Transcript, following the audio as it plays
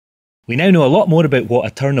We now know a lot more about what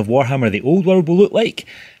a turn of Warhammer the Old World will look like,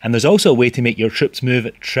 and there's also a way to make your troops move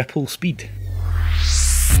at triple speed.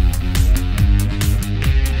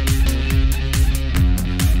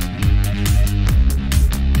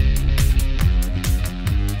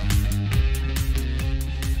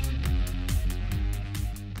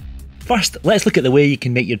 First, let's look at the way you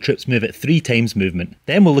can make your troops move at 3 times movement.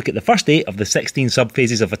 Then we'll look at the first 8 of the 16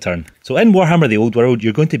 subphases of a turn. So in Warhammer the Old World,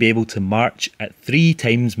 you're going to be able to march at 3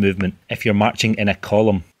 times movement if you're marching in a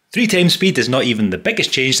column. 3 times speed is not even the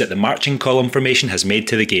biggest change that the marching column formation has made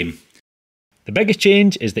to the game. The biggest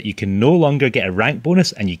change is that you can no longer get a rank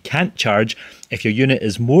bonus and you can't charge if your unit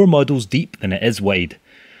is more models deep than it is wide.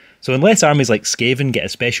 So unless armies like Skaven get a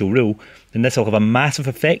special rule, then this will have a massive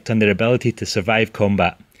effect on their ability to survive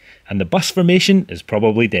combat. And the bus formation is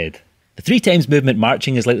probably dead. The 3 times movement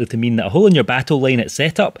marching is likely to mean that a hole in your battle line at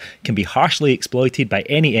setup can be harshly exploited by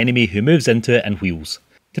any enemy who moves into it and wheels.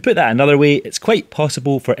 To put that another way, it's quite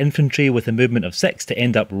possible for infantry with a movement of 6 to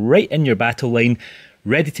end up right in your battle line,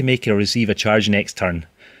 ready to make or receive a charge next turn,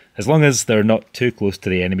 as long as they're not too close to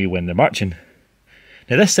the enemy when they're marching.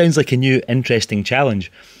 Now this sounds like a new interesting challenge.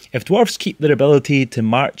 If dwarves keep their ability to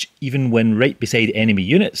march even when right beside enemy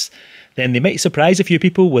units, then they might surprise a few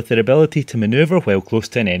people with their ability to manoeuvre while close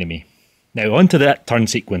to an enemy. Now on to that turn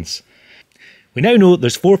sequence. We now know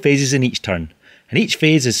there's 4 phases in each turn, and each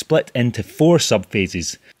phase is split into 4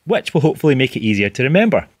 subphases, which will hopefully make it easier to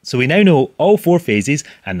remember. So we now know all 4 phases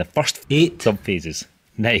and the first 8 subphases.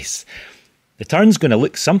 Nice. The turn's going to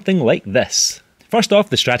look something like this. First off,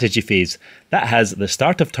 the strategy phase. That has the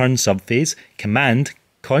start of turn subphase, command,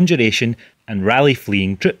 conjuration, and rally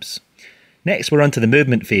fleeing troops. Next we're on to the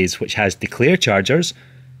movement phase, which has declare chargers,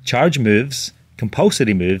 charge moves,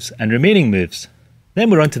 compulsory moves, and remaining moves. Then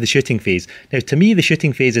we're on to the shooting phase. Now to me the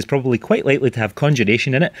shooting phase is probably quite likely to have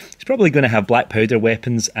conjuration in it. It's probably going to have black powder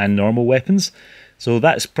weapons and normal weapons. So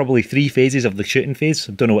that's probably 3 phases of the shooting phase.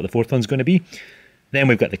 I don't know what the 4th one's going to be. Then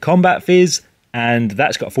we've got the combat phase, and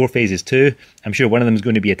that's got 4 phases too. I'm sure one of them is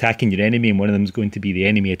going to be attacking your enemy and one of them is going to be the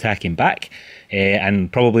enemy attacking back. And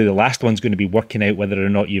probably the last one's going to be working out whether or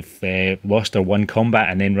not you've lost or won combat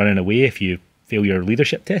and then running away if you fail your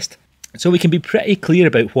leadership test. So we can be pretty clear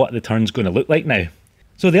about what the turn's going to look like now.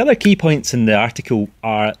 So the other key points in the article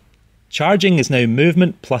are charging is now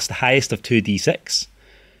movement plus the highest of 2d6.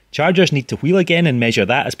 Chargers need to wheel again and measure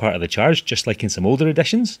that as part of the charge, just like in some older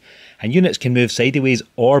editions. And units can move sideways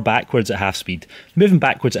or backwards at half speed. Moving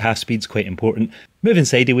backwards at half speed is quite important. Moving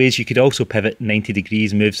sideways, you could also pivot 90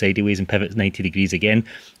 degrees, move sideways and pivot 90 degrees again.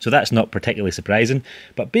 So that's not particularly surprising.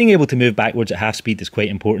 But being able to move backwards at half speed is quite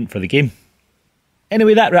important for the game.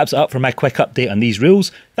 Anyway, that wraps it up for my quick update on these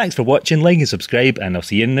rules. Thanks for watching, like and subscribe, and I'll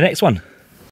see you in the next one.